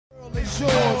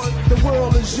The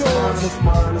world is yours. It's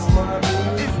mine, it's mine.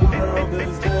 The world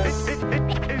is this.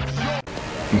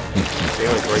 Stay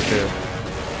like right there.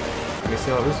 Let me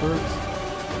see how this works.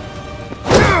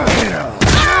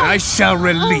 I shall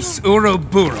release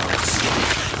Ouroboros.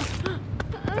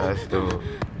 That's dope.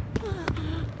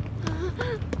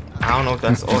 I don't know if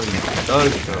that's all he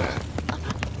does though.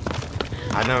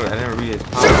 I never read his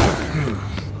power.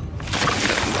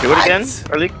 Do it again,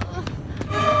 early.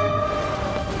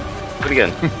 Do it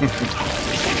again.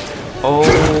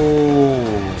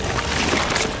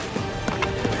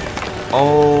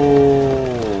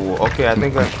 Oh, okay. I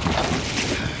think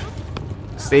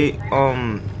stay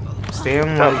in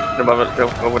like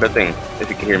Jump over the thing if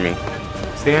you can hear me.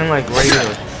 stay in like right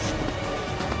here.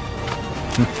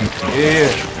 Yeah,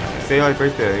 stay like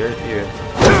right there. Yeah.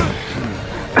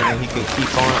 And he can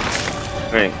keep on.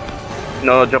 Right.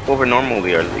 No, jump over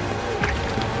normally, early.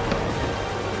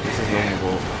 This is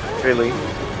normal. Really?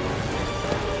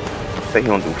 Say he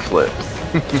don't do flips.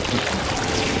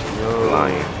 Yo,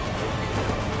 Lying.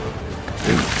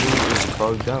 this dude is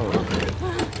bugged out.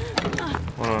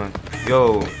 Hold on.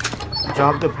 Yo,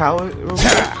 drop the pallet real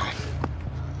quick.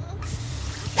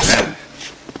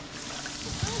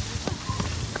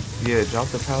 Yeah, drop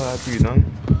the pallet after you're done.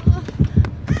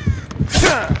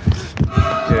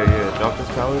 Yeah, drop this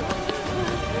pallet.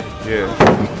 Yeah.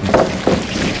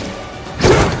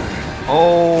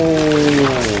 Oh.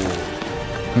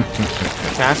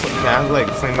 Can I like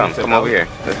sling Come over here.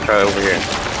 Let's try over here.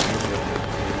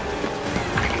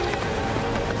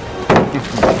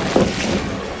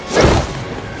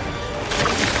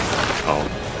 Oh.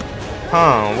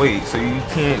 Huh, wait, so you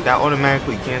can't, that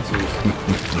automatically cancels.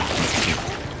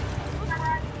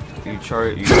 You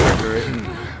trigger it.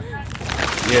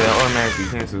 Yeah, that automatically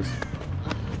cancels.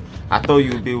 I thought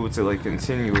you would be able to like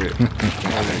continue it and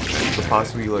you could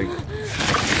possibly like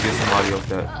get somebody off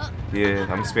that. Yeah,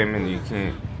 I'm spamming. You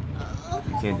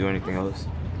can't do anything else.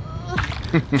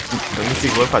 Let me see.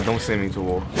 What if I don't send me to a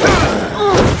wall?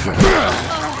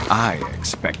 I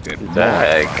expected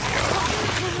Dag.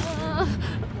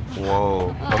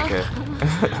 Whoa. Okay.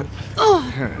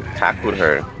 Tackled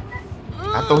her.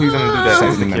 I thought he was gonna do that 7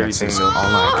 instant carry minutes thing is though. all I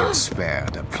can spare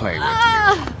to play with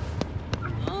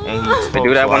And he Can I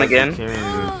do that one again?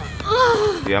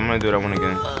 Yeah, I'm gonna do that one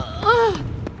again.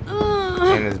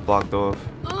 And it's blocked off.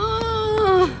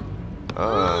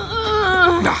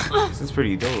 This is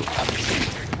pretty dope.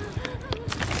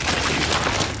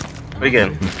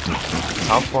 Again.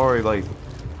 How far, like?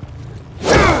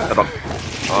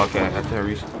 Oh, okay, I can't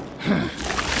reach.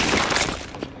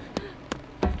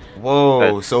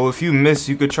 Whoa! Good. So if you miss,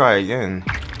 you could try again.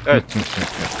 Good.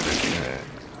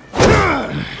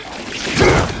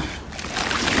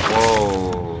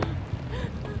 Whoa!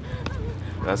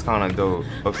 That's kind of dope.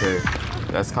 Okay,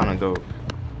 that's kind of dope.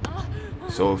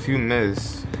 So if you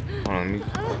miss, hold on, let me.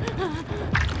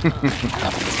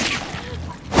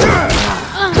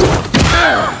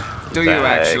 Do you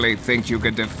actually think you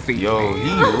can defeat Yo, me? he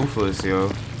ruthless,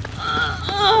 yo.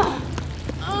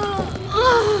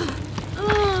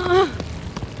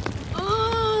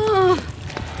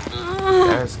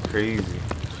 That's crazy.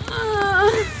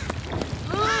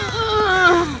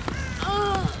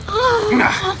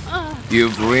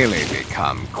 You've really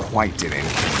become quite an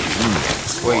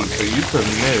inconvenience. Wait, so you could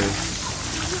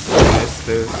miss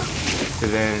this, to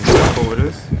then jump over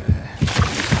this?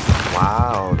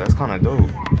 Wow, that's kind of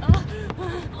dope.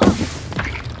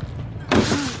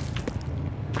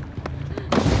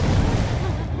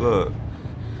 Look.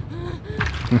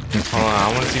 Hold on,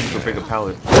 I want to see if you can break a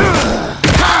pallet.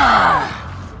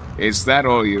 Is that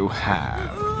all you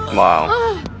have? Wow.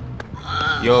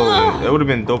 Yo, it would have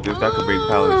been dope if that could break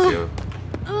pallets, yo.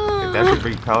 If that could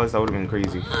break pallets, that would have been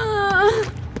crazy.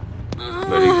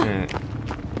 But it can't.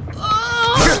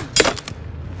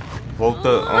 Vote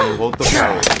the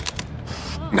pallet.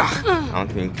 I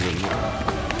don't think you can.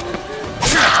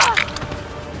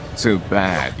 Too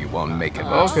bad you won't make it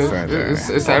much Okay, further.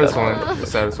 it's satisfying.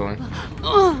 It's satisfying.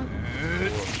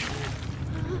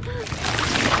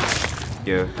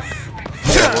 Yeah.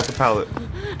 Yeah, vote the pallet.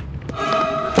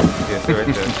 Yeah, see right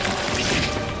there.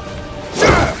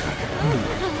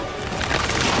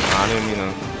 I didn't mean to.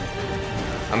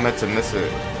 I meant to miss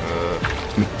it.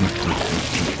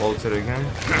 Hold it again.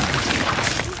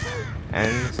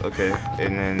 Ends. Okay,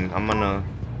 and then I'm gonna.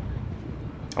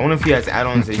 I wonder if he has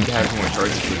add-ons that you can have more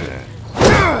charges with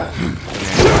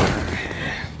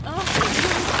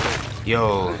it.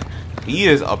 Yo, he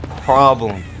is a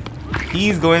problem.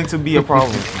 He's going to be a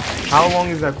problem. How long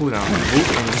is that cooldown? Boop,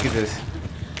 and you get this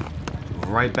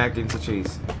right back into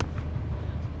chase.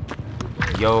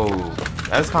 Yo,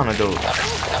 That's kind of dope.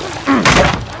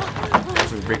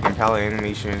 This is breaking pallet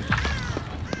animation.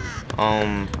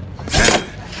 I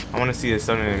want to see the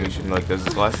stun animation. Like, does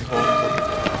his glasses hold?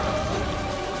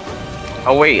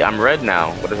 Oh wait, I'm red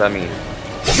now. What does that mean?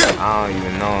 I don't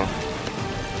even know.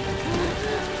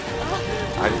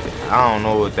 I don't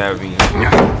know what that means.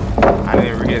 I didn't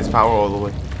ever get his power all the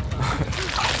way.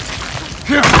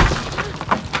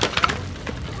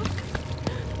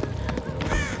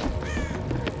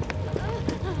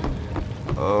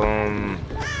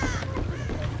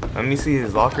 Let me see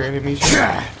his locker animation.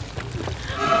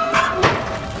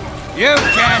 You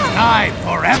can't hide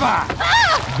forever.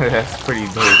 That's pretty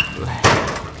dope.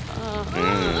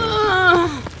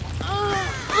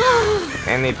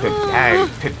 And they put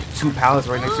 2 pallets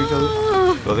right next to each other.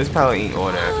 Well, this pallet ain't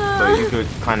all that, but you could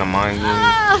kind of mind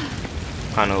games.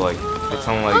 Kind of like, it's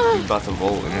something like you about to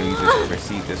vote and then you just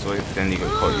proceed this way, then you can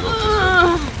call you up this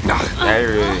way. That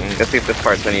area ain't. Let's see if this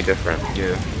part's any different.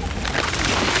 Yeah.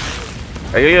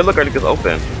 Oh yeah, look, it's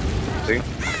open. See?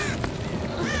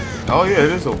 Oh yeah,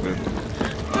 it is open.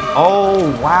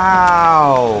 Oh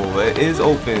wow, it is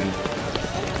open.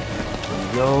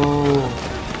 Yo,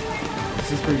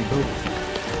 this is pretty dope.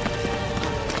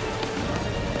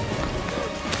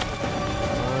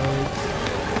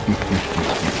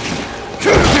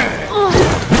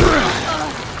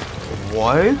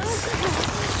 What?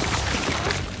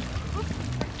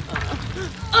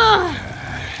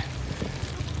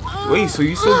 Wait, so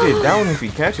you still get down if he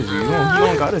catches you? You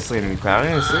don't gotta slam me, pal. I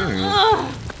didn't slam you.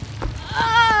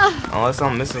 Unless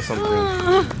I'm missing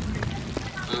something.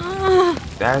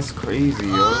 That's crazy,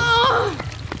 yo.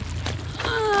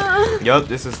 Yup,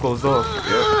 this is closed off.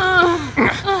 Yep.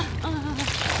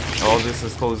 All this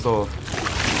is closed off.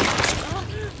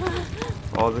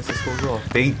 All this is closed off.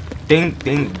 Thank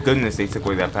goodness they took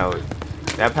away that pallet.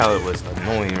 That pallet was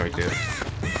annoying right there.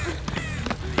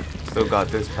 Still got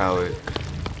this pallet.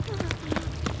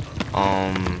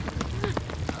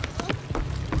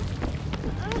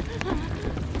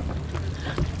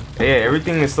 Yeah,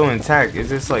 everything is still intact. It's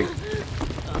just like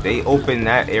they opened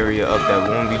that area up that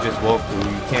won't be just walk through.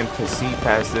 You can't proceed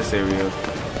past this area.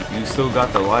 You still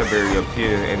got the library up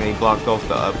here, and they blocked off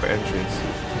the upper entrance.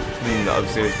 I mean, the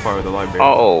upstairs part of the library.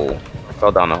 Oh, I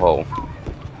fell down a hole.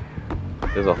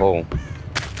 There's a hole.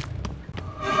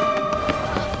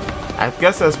 I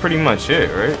guess that's pretty much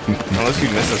it, right? Unless you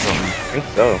missing something. I think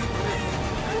so.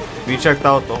 We checked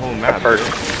out the whole map. Right?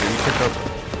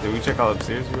 Did we check out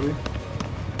upstairs, really?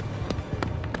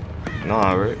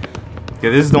 Nah, right? Yeah,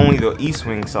 this is only the east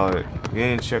wing side. We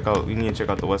need to check out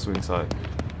the west wing side.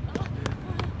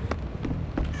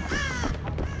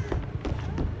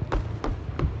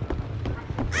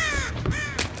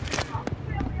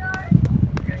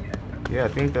 Yeah, I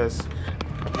think that's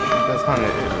kind of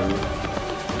it, really.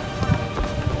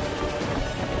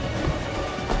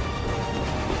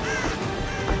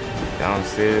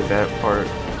 Downstairs, that part.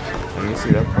 Let me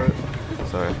see that part.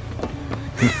 Sorry.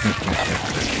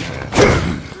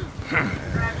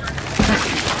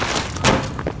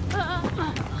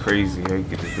 Crazy how you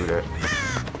get to do that.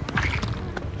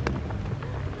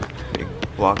 They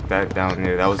blocked that down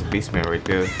there. That was a basement right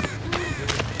there.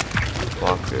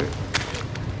 Blocked it.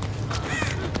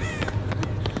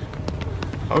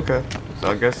 Okay, so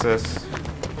I guess that's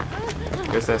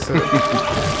it.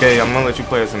 Okay, I'm gonna let you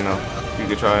play as him now. You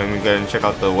can try and go and check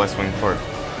out the West Wing part.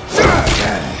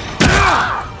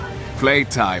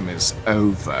 Playtime is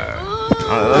over.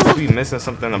 Unless we missing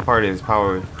something, a part of his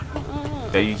power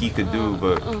that he could do,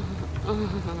 but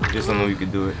just don't know you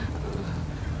could do it.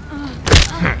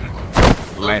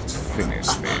 Let's finish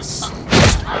this.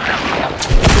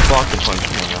 Block the punch,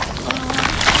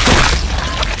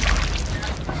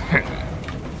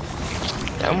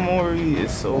 that Mori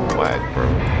is so whack, bro.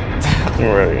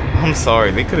 Right. I'm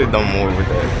sorry, they could have done more with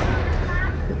that.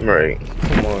 Right.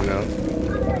 Come on now.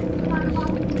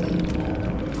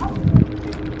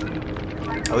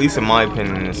 At least in my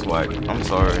opinion, it's whack. I'm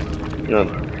sorry. No,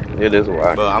 it is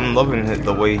whack. But I'm loving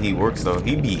the way he works, though.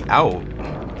 He be out.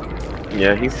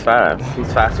 Yeah, he's fast.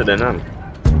 He's faster than him.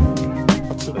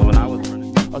 When I was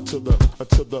running. To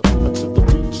the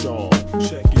beach, y'all.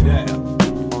 Check it out.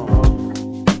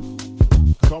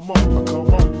 Come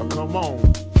on.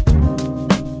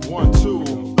 1, 2,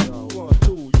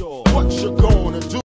 yo. What you gonna